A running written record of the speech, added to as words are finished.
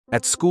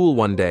At school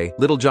one day,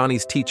 little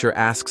Johnny's teacher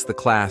asks the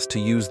class to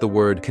use the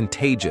word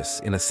contagious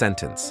in a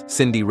sentence.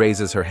 Cindy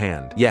raises her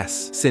hand.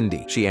 Yes,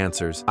 Cindy, she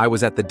answers. I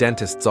was at the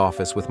dentist's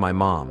office with my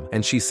mom,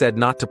 and she said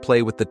not to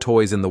play with the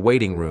toys in the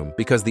waiting room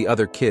because the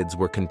other kids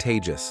were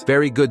contagious.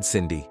 Very good,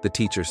 Cindy, the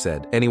teacher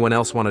said. Anyone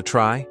else want to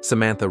try?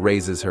 Samantha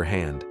raises her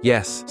hand.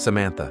 Yes,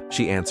 Samantha,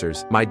 she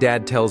answers. My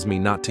dad tells me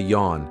not to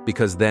yawn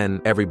because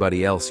then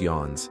everybody else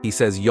yawns. He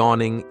says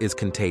yawning is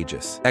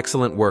contagious.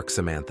 Excellent work,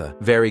 Samantha.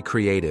 Very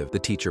creative, the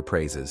teacher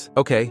praises.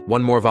 Okay,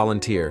 one more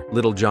volunteer.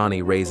 Little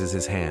Johnny raises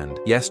his hand.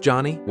 Yes,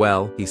 Johnny?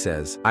 Well, he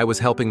says, I was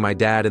helping my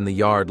dad in the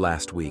yard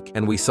last week,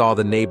 and we saw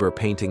the neighbor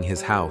painting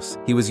his house.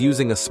 He was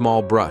using a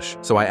small brush,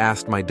 so I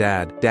asked my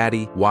dad,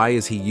 Daddy, why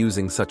is he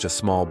using such a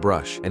small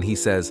brush? And he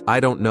says, I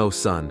don't know,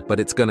 son, but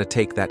it's gonna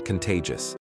take that contagious.